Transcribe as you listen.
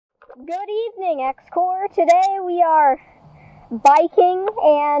Good evening, EXKOUR. Today we are biking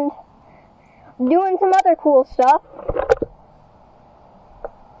and doing some other cool stuff.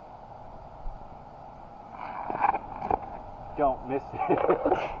 Don't miss it.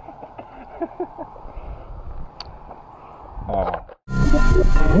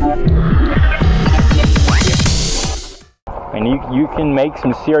 And you can make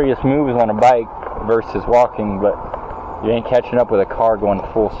some serious moves on a bike versus walking, but you ain't catching up with a car going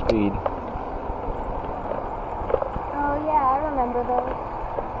full speed. Oh yeah, I remember those.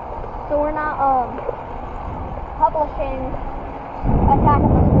 So we're not publishing Attack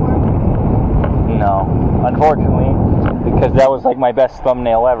of the Swarm. No, unfortunately, because that was like my best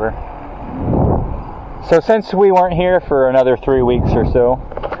thumbnail ever. So since we weren't here for another 3 weeks or so,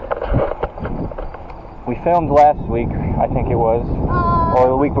 we filmed last week, I think it was, or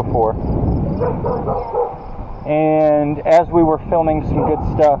the week before. And as we were filming some good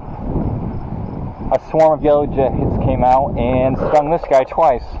stuff, a swarm of yellow jackets came out and stung this guy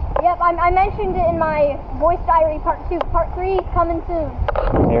twice. Yep, I mentioned it in my voice diary part 2. Part 3 coming soon.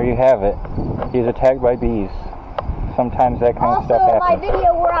 There you have it. He's attacked by bees. Sometimes that kind of stuff happens. Also, my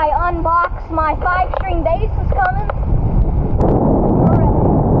video where I unbox my 5-string bass is coming.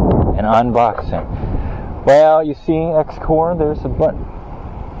 An unboxing. Well, you see, EXKOUR, there's a bunch.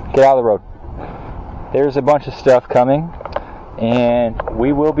 Get out of the road. There's a bunch of stuff coming, and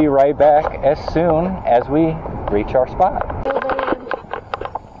we will be right back as soon as we reach our spot.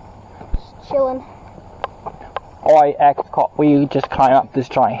 Just chilling. Alright, EXKOUR, we just climbed up this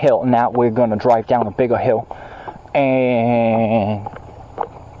giant hill, and now we're gonna drive down a bigger hill. And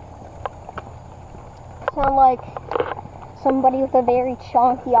Sound like somebody with a very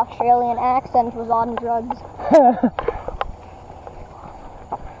chunky Australian accent was on drugs.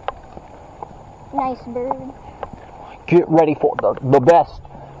 Nice bird. get ready for the best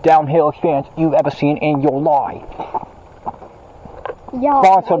downhill experience you've ever seen in your life. Yeah.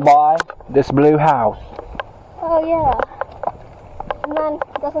 Sponsored by this blue house. Oh yeah. And then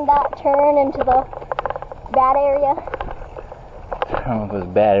doesn't that turn into the bad area? I don't know if it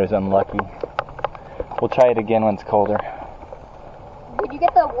was bad, it was unlucky. We'll try it again when it's colder. Did you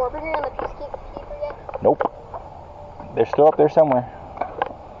get the Warburger and the Peacekeeper yet? Nope. They're still up there somewhere.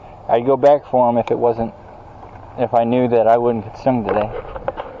 I'd go back for them if I knew that I wouldn't get stung today.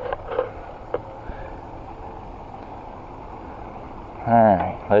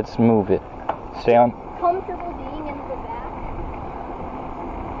 Alright, let's move it. Stay on. Comfortable being in the back.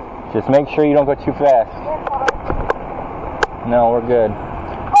 Just make sure you don't go too fast. No, we're good.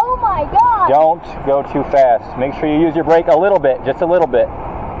 Oh my god! Don't go too fast. Make sure you use your brake a little bit, just a little bit.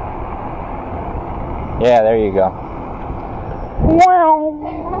 Yeah, there you go. Wow.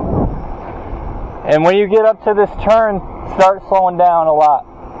 And when you get up to this turn, start slowing down a lot.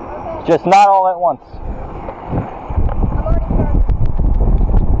 Okay. Just not all at once. I'm already started.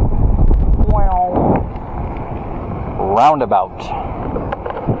 Wow. Roundabout.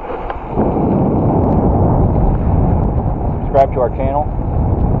 Subscribe to our channel,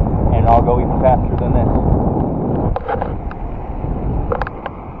 and I'll go even faster than this.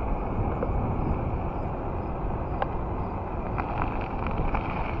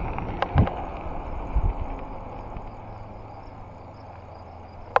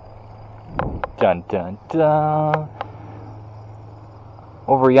 Dun dun dun.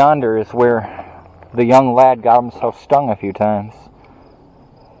 Over yonder is where the young lad got himself stung a few times.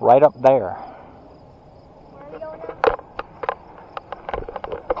 Right up there. Where are we going now?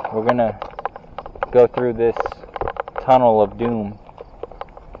 We're gonna go through this tunnel of doom.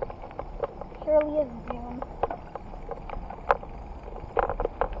 Surely is doom.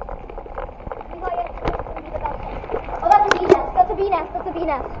 Oh, that's a bee nest. That's a bee nest. That's a bee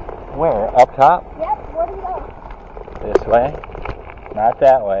nest. Where? Up top? Yep. Where do we go? This way? Not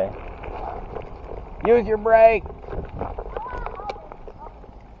that way. Use your brake!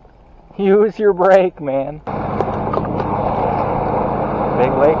 Use your brake, man.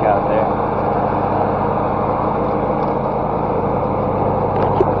 Big lake out there.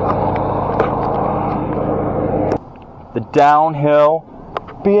 The downhill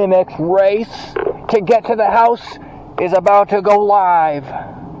BMX race to get to the house is about to go live.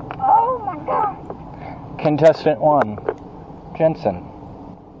 Oh my god. Contestant 1, Jensen.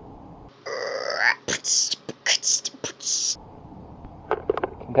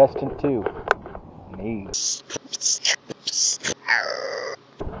 Contestant 2, me.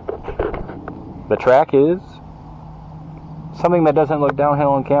 The track is something that doesn't look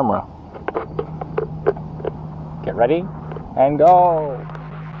downhill on camera. Get ready and go!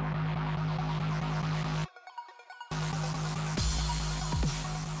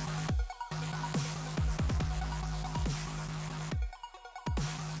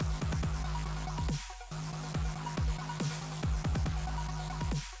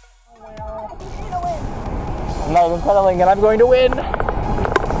 I'm not even pedaling and I'm going to win.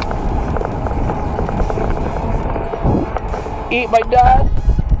 Eat my dust.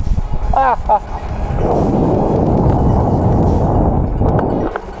 Ah.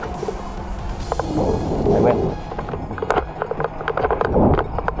 I win.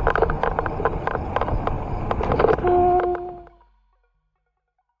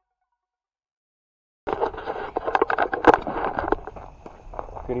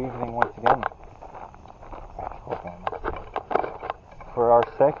 Good evening once again. For our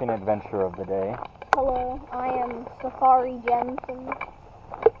second adventure of the day. Hello, I am Safari JENSEN'S.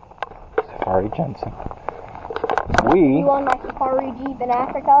 Safari Jensen. You on my Safari Jeep in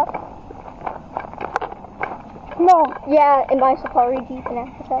Africa? No. Yeah, in my Safari Jeep in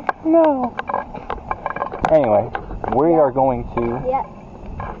Africa. No. Anyway, we are going to... Yeah.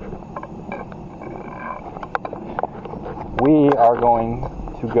 We are going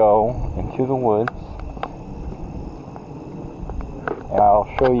to go into the woods. And I'll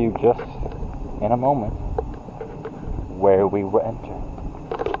show you just in a moment where we will enter.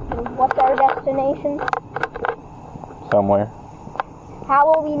 What's our destination? Somewhere.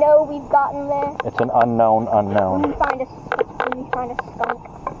 How will we know we've gotten there? It's an unknown unknown. When we find a skunk.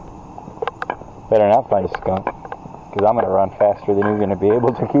 Better not find a skunk, because I'm going to run faster than you're going to be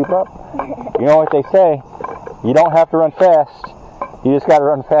able to keep up. You know what they say, you don't have to run fast, you just got to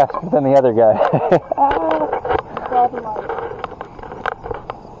run faster than the other guy.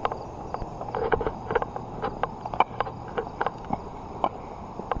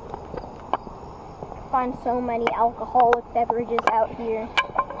 Find so many alcoholic beverages out here.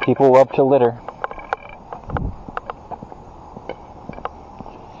 People love to litter.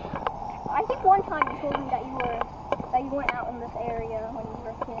 I think one time you told me that you went out in this area when you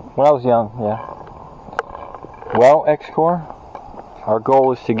were a kid. When I was young, yeah. Well, EXKOUR, our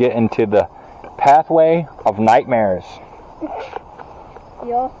goal is to get into the pathway of nightmares.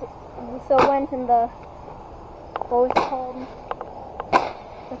 You also went in the, what was it called?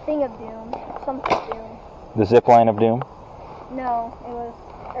 The thing of doom. Something doom. The zip line of doom? No, it was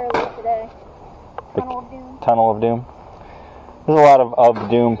earlier today. Tunnel of doom. Tunnel of doom. There's a lot of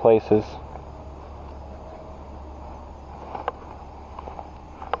doom places.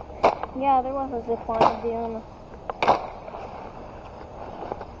 Yeah, there was a zip line of doom.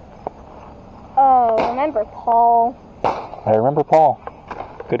 Oh, remember Paul? I remember Paul.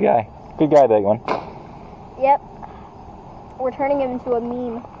 Good guy. Good guy, that one. Yep. We're turning him into a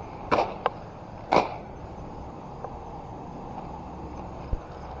meme.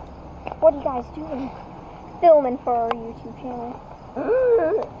 What are you guys doing? Filming for our YouTube channel.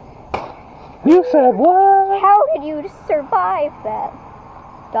 You said what? How did you survive that?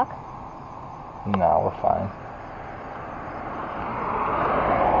 Duck? No, we're fine.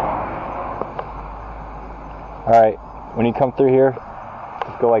 Alright, when you come through here,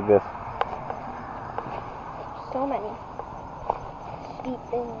 just go like this. So many steep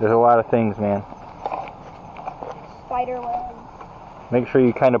things. There's a lot of things, man. Spider webs. Make sure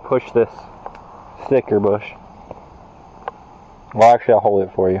you kind of push this sticker bush. Well, actually, I'll hold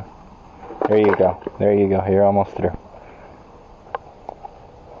it for you. There you go. There you go. You're almost through.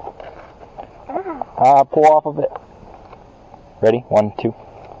 Pull off of it. Ready? 1, 2.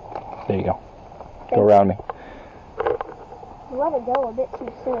 There you go. Go around me. You let it go a bit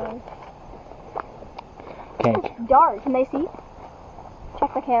too soon. Can't. It's dark. Can they see?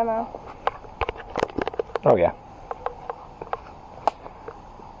 Check the camera. Oh, yeah.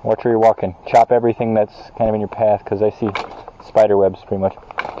 Watch where you're walking. Chop everything that's kind of in your path, because I see spider webs pretty much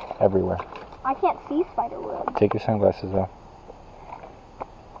everywhere. I can't see spider webs. Take your sunglasses off.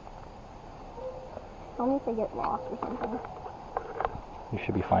 Only if they get lost or something. You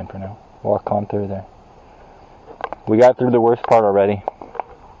should be fine for now. Walk on through there. We got through the worst part already.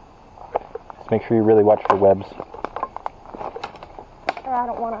 Just make sure you really watch for webs. Or I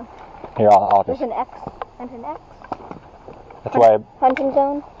don't want to. Here, I'll just... There's an X and an X. That's why... Hunting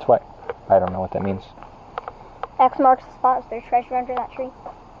zone? That's why... I don't know what that means. X marks the spot. Is there treasure under that tree?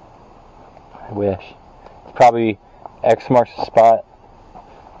 I wish. It's probably X marks the spot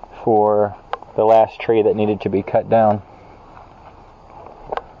for the last tree that needed to be cut down.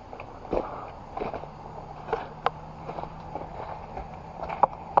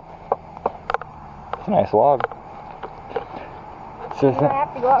 It's a nice log. I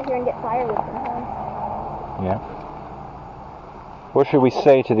have to go out here and get firewood sometime. Yeah. What should we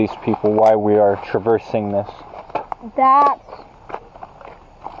say to these people while we are traversing this? That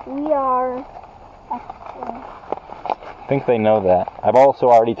we are... I think they know that. I've also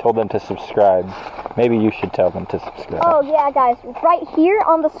already told them to subscribe. Maybe you should tell them to subscribe. Oh yeah, guys. Right here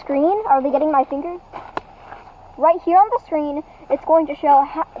on the screen, are they getting my fingers? right here on the screen, it's going to show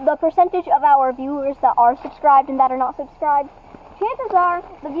the percentage of our viewers that are subscribed and that are not subscribed. Chances are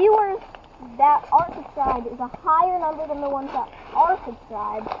the viewers that aren't subscribed is a higher number than the ones that are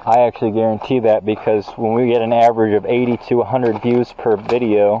subscribed. I actually guarantee that, because when we get an average of 80 to 100 views per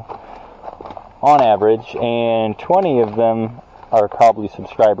video, on average, and 20 of them are probably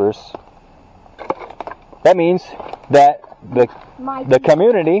subscribers, that means that the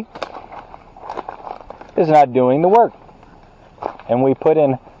community is not doing the work. And we put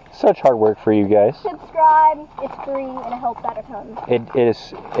in such hard work for you guys. Subscribe, it's free, and it helps out a ton.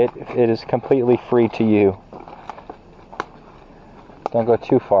 It is completely free to you. Don't go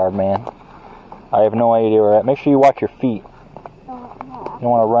too far, man. I have no idea where at. Make sure you watch your feet. Yeah. You don't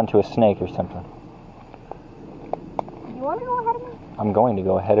want to run to a snake or something. You want to go ahead of me? I'm going to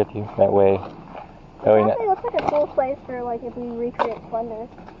go ahead of you. That way. It actually looks like a cool place for, like, if we recreate Splendor.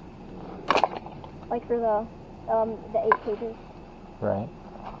 Like for the 8 pages. Right.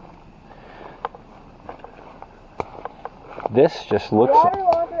 This just looks... Water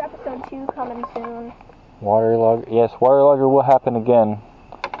Logger episode 2 coming soon. Water Logger... Yes, Water Logger will happen again.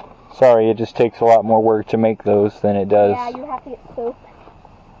 Sorry, it just takes a lot more work to make those than it does. Yeah, you have to get soaked.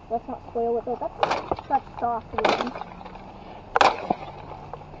 Let's not spoil it though. That's such soft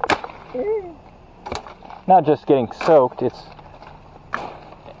wood. Not just getting soaked, it's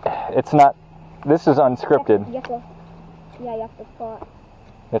not... This is unscripted. You have to plot. You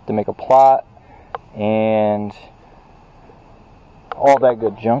have to make a plot and all that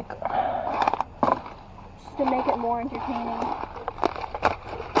good junk. Just to make it more entertaining.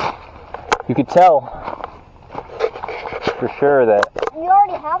 You could tell for sure that you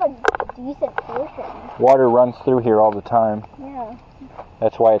already have a decent portion. Water runs through here all the time. Yeah.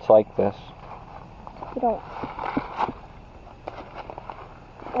 That's why it's like this. You don't.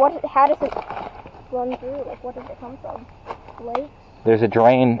 How does it run through? Like, what does it come from? Lakes? There's a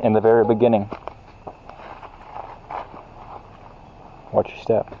drain in the very beginning. Watch your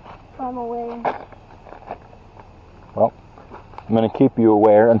step. I'm aware. Well, I'm going to keep you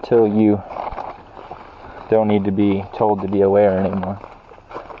aware until you don't need to be told to be aware anymore.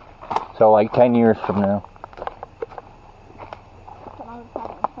 So, like 10 years from now.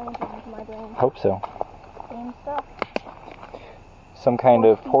 Hope so. Same stuff. Some kind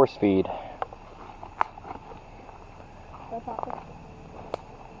of force feed.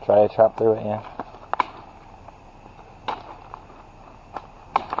 Try to chop through it, yeah.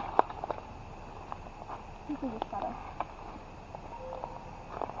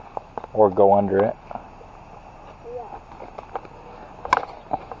 Or go under it.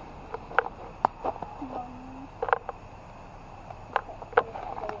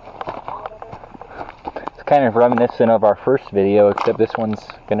 It's kind of reminiscent of our first video, except this one's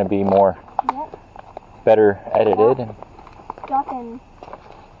going to be more better edited. And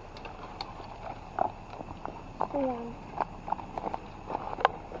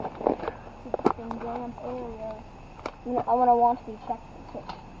I want to be checked.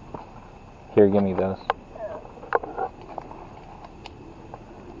 Here, give me those.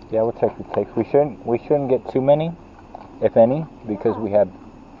 Yeah, we'll check the takes. We shouldn't get too many, if any, because we have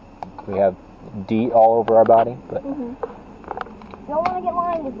DEET all over our body. But You don't want to get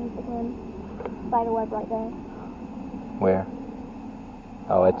Lyme disease again. Spider web right there. Where?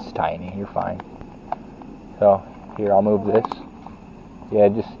 Oh, it's tiny. You're fine. So here, I'll move this. Yeah,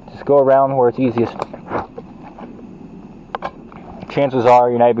 just go around where it's easiest. Chances are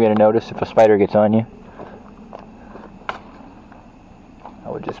you're not even going to notice if a spider gets on you. I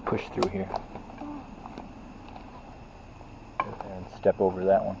would just push through here. And step over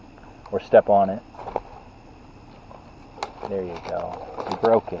that one. Or step on it. There you go. You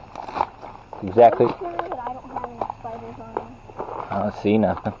broke it. Exactly. I don't have any spiders on me. I don't see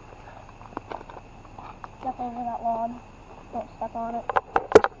nothing. Step over that log. Don't step on it.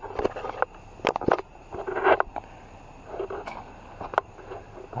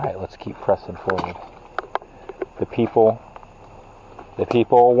 Alright, let's keep pressing forward. The people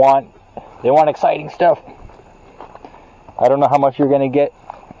want exciting stuff. I don't know how much you're gonna get,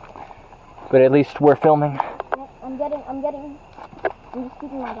 but at least we're filming. I'm just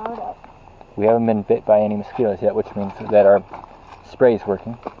keeping my guard up. We haven't been bit by any mosquitoes yet, which means that our spray's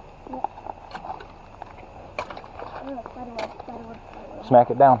working. Smack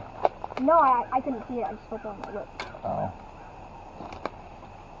it down. No, I couldn't see it. I just flipped on my lip. Oh.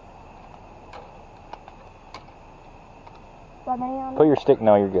 Put your stick.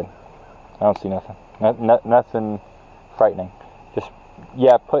 No, you're good. I don't see nothing. Nothing frightening. Just,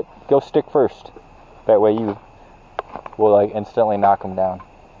 yeah, go stick first. That way you will, like, instantly knock them down.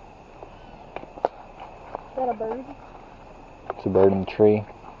 that a bird? It's a bird in the tree.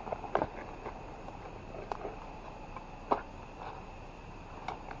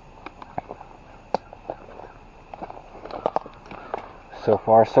 So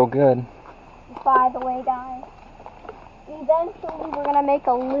far, so good. By the way, guys, eventually we're gonna make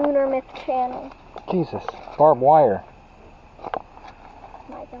a lunar myth channel. Jesus, barbed wire.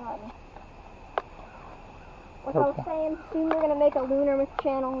 My God. Like I was saying, soon we're gonna make a lunar myth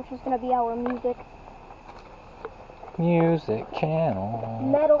channel, which is gonna be our music channel.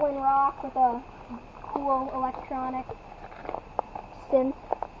 metal and rock with a cool electronic synth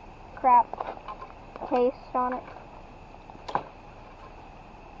crap taste on it.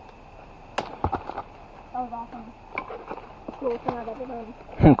 That was awesome. Coolest thing I've ever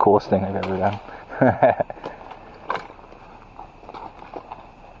done. Coolest thing I've ever done.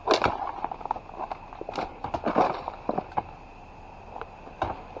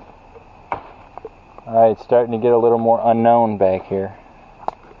 Alright, it's starting to get a little more unknown back here.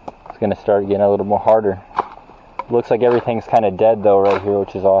 It's going to start getting a little more harder. Looks like everything's kind of dead though right here,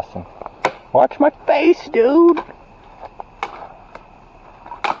 which is awesome. Watch my face, dude!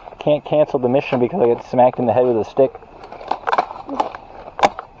 Can't cancel the mission because I get smacked in the head with a stick.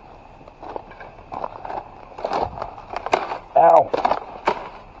 Ow!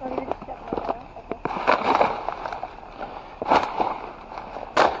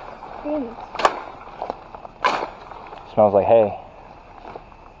 Smells like hay.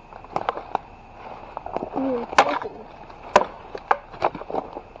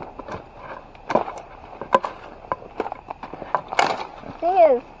 The thing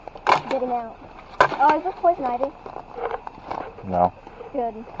is getting out. Oh, is this poison ivy? No.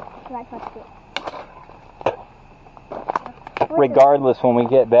 Good. I touched it. Regardless, when we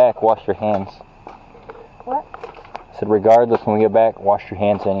get back, wash your hands. What? I said regardless, when we get back, wash your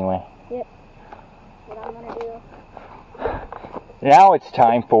hands anyway. Yep. That's what I'm gonna do. Now it's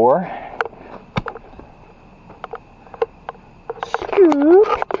time for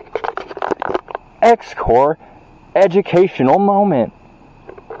EXKOUR educational moment.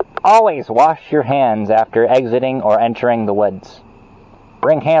 Always wash your hands after exiting or entering the woods.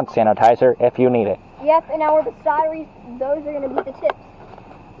 Bring hand sanitizer if you need it. Yep, and our diaries, those are going to be the tips.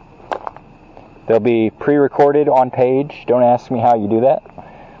 They'll be pre-recorded on page. Don't ask me how you do that.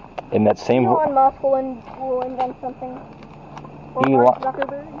 In that same... Elon Musk will invent something. Or Mark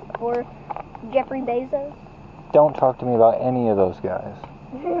Zuckerberg. Or Jeffrey Bezos. Don't talk to me about any of those guys.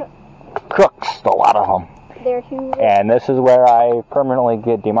 Crooks, a lot of them. They're too... And this is where I permanently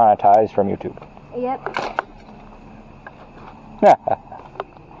get demonetized from YouTube. Yep.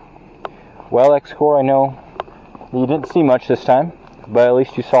 Well, EXKOUR, I know you didn't see much this time, but at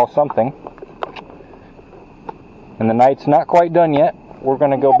least you saw something. And the night's not quite done yet. We're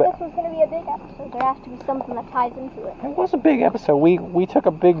going to go back. This was going to be a big episode. There has to be something that ties into it. It was a big episode. We took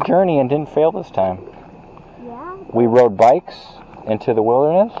a big journey and didn't fail this time. Yeah? We rode bikes into the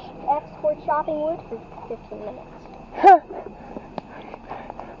wilderness. EXKOUR chopping wood for 15 minutes.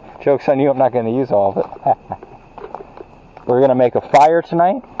 Joke's on you, I'm not going to use all of it. We're going to make a fire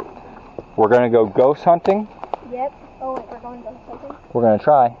tonight. We're going to go ghost hunting. Yep. Oh, wait, we're going ghost hunting? We're going to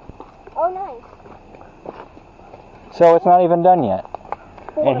try. Oh, nice. So it's not even done yet.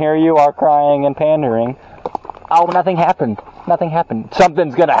 And here you are crying and pandering. Oh, nothing happened. Nothing happened.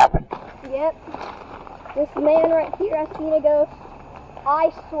 Something's going to happen. Yep. This man right here has seen a ghost.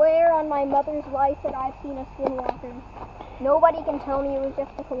 I swear on my mother's life that I've seen a skinwalker. Nobody can tell me it was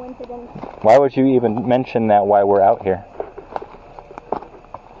just a coincidence. Why would you even mention that while we're out here?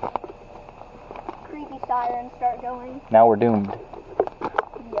 Creepy sirens start going. Now we're doomed.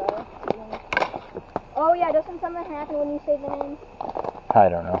 Yeah. Oh yeah, doesn't something happen when you say the name? I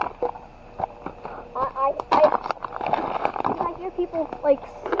don't know. I hear people like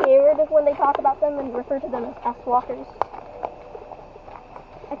scared of when they talk about them and refer to them as S-walkers.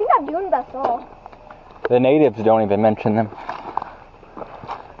 I think I'm doing best all. The natives don't even mention them.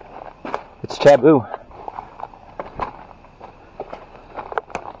 It's taboo.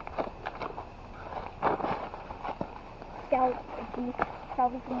 Scout, he's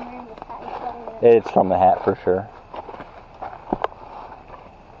probably from wearing this hat. It's from the hat for sure.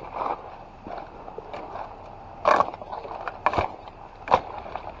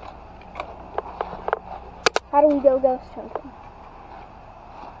 How do we go ghost hunting?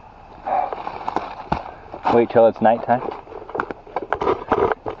 Wait till it's nighttime.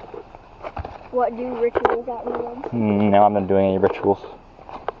 What do rituals out in the woods? No, I'm not doing any rituals.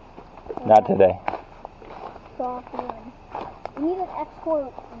 Okay. Not today. So we need an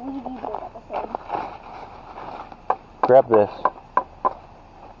EXKOUR weed eater episode. Grab this.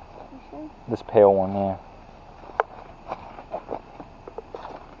 You sure? This pale one, yeah.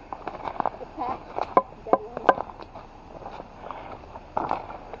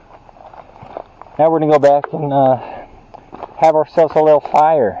 Now we're gonna go back and have ourselves a little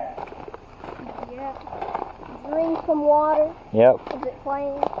fire. Yep. Drink some water. Yep. Is it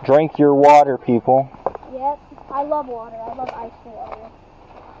playing? Drink your water, people. Yep. I love water. I love ice water.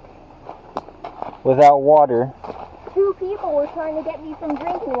 Without water. 2 people were trying to get me from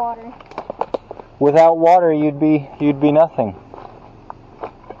drinking water. Without water, you'd be nothing.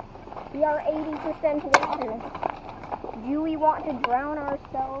 We are 80% water. Do we want to drown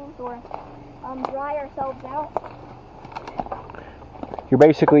ourselves or dry ourselves out? You're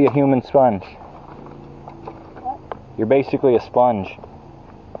basically a human sponge. What? You're basically a sponge.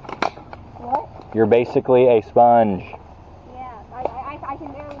 What? You're basically a sponge. Yeah, I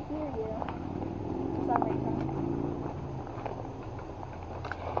can barely hear you. For some reason.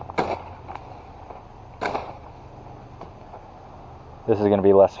 This is going to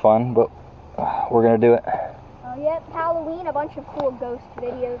be less fun, but we're going to do it. Oh, yep, Halloween, a bunch of cool ghost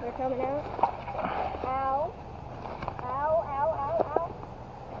videos are coming out. Ow. Ow, ow, ow,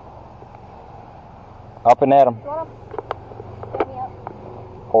 ow. Up and at 'em. You wanna set me up?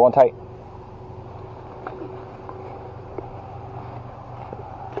 Hold on tight.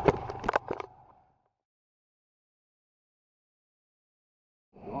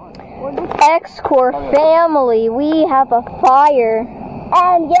 EXKOUR family, we have a fire.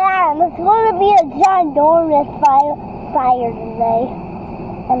 And yeah, and it's going to be a ginormous fire today.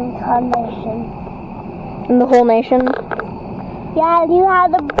 And nation. In the whole nation? Yeah, you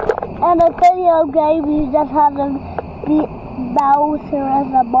have the, in a video game, you just have to beat Bowser as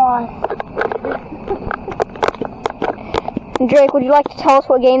a boss. Drake, would you like to tell us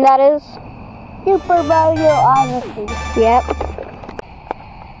what game that is? Super Mario Odyssey. Yep.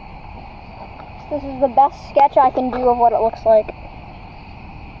 This is the best sketch I can do of what it looks like.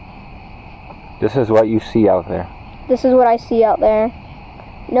 This is what you see out there. This is what I see out there.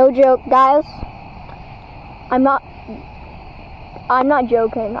 No joke, guys. I'm not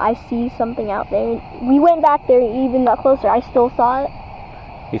joking. I see something out there. We went back there, even got closer. I still saw it.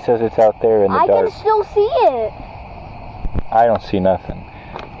 He says it's out there in the I dark. can still see it. I don't see nothing.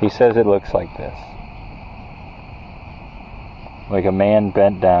 He says it looks like this. Like a man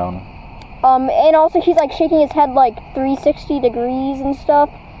bent down. And also he's like shaking his head like 360 degrees and stuff.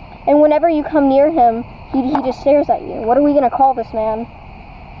 And whenever you come near him, he just stares at you. What are we gonna call this man?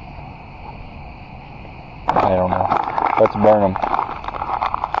 I don't know. Let's burn him.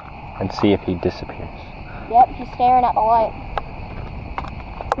 And see if he disappears. Yep, he's staring at the light.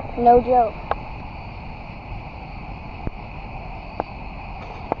 No joke.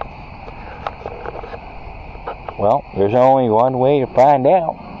 Well, there's only one way to find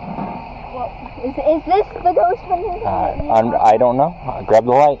out. Well, is this the ghost from here? I don't know. Grab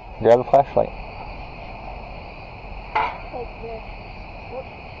the light. Grab the flashlight. Take this. Whoops.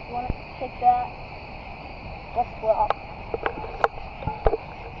 You wanna take that? Let's swap.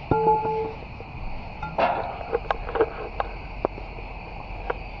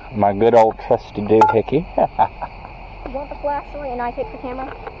 My good old trusty doohickey. You want the flashlight and I take the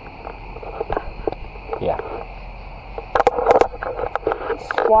camera? Yeah.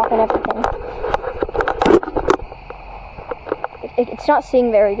 Swapping everything. It's not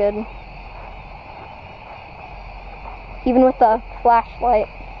seeing very good. Even with the flashlight,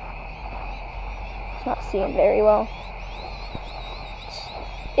 it's not seeing very well.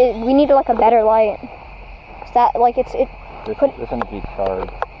 We need like a better light. That like This one's be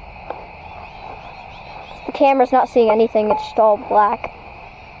charged. The camera's not seeing anything. It's just all black.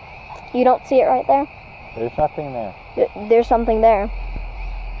 You don't see it right there? There's nothing there. There's something there.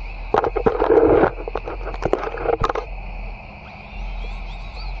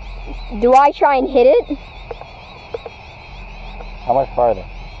 Do I try and hit it? How much farther?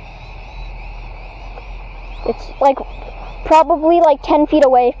 It's like probably like 10 feet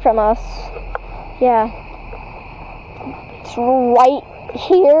away from us. Yeah. It's right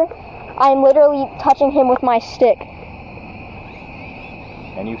here. I'm literally touching him with my stick.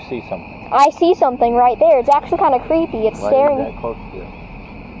 And you see something. I see something right there. It's actually kind of creepy. It's staring. Why are you that close to it?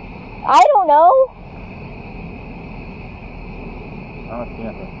 I don't know. I don't see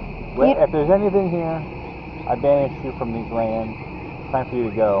nothing. Well, if there's anything here, I banish you from these lands. It's time for you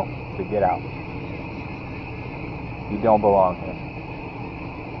to go, to get out. You don't belong here.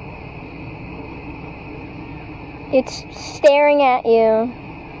 It's staring at you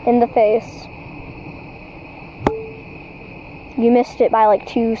in the face. You missed it by like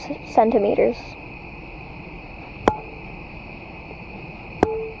 2 centimeters.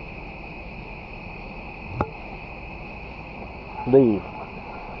 Leave.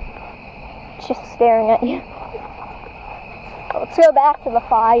 It's just staring at you. Let's go back to the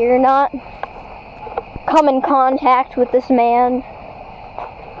fire, not come in contact with this man.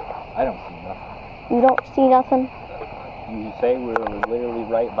 I don't see nothing. You don't see nothing? You say we're literally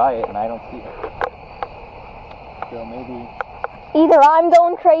right by it, and I don't see it. So maybe... Either I'm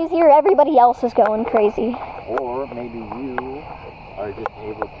going crazy or everybody else is going crazy. Or maybe you are just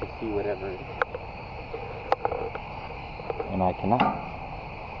able to see whatever it is. And I cannot.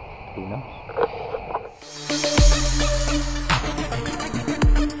 Who knows?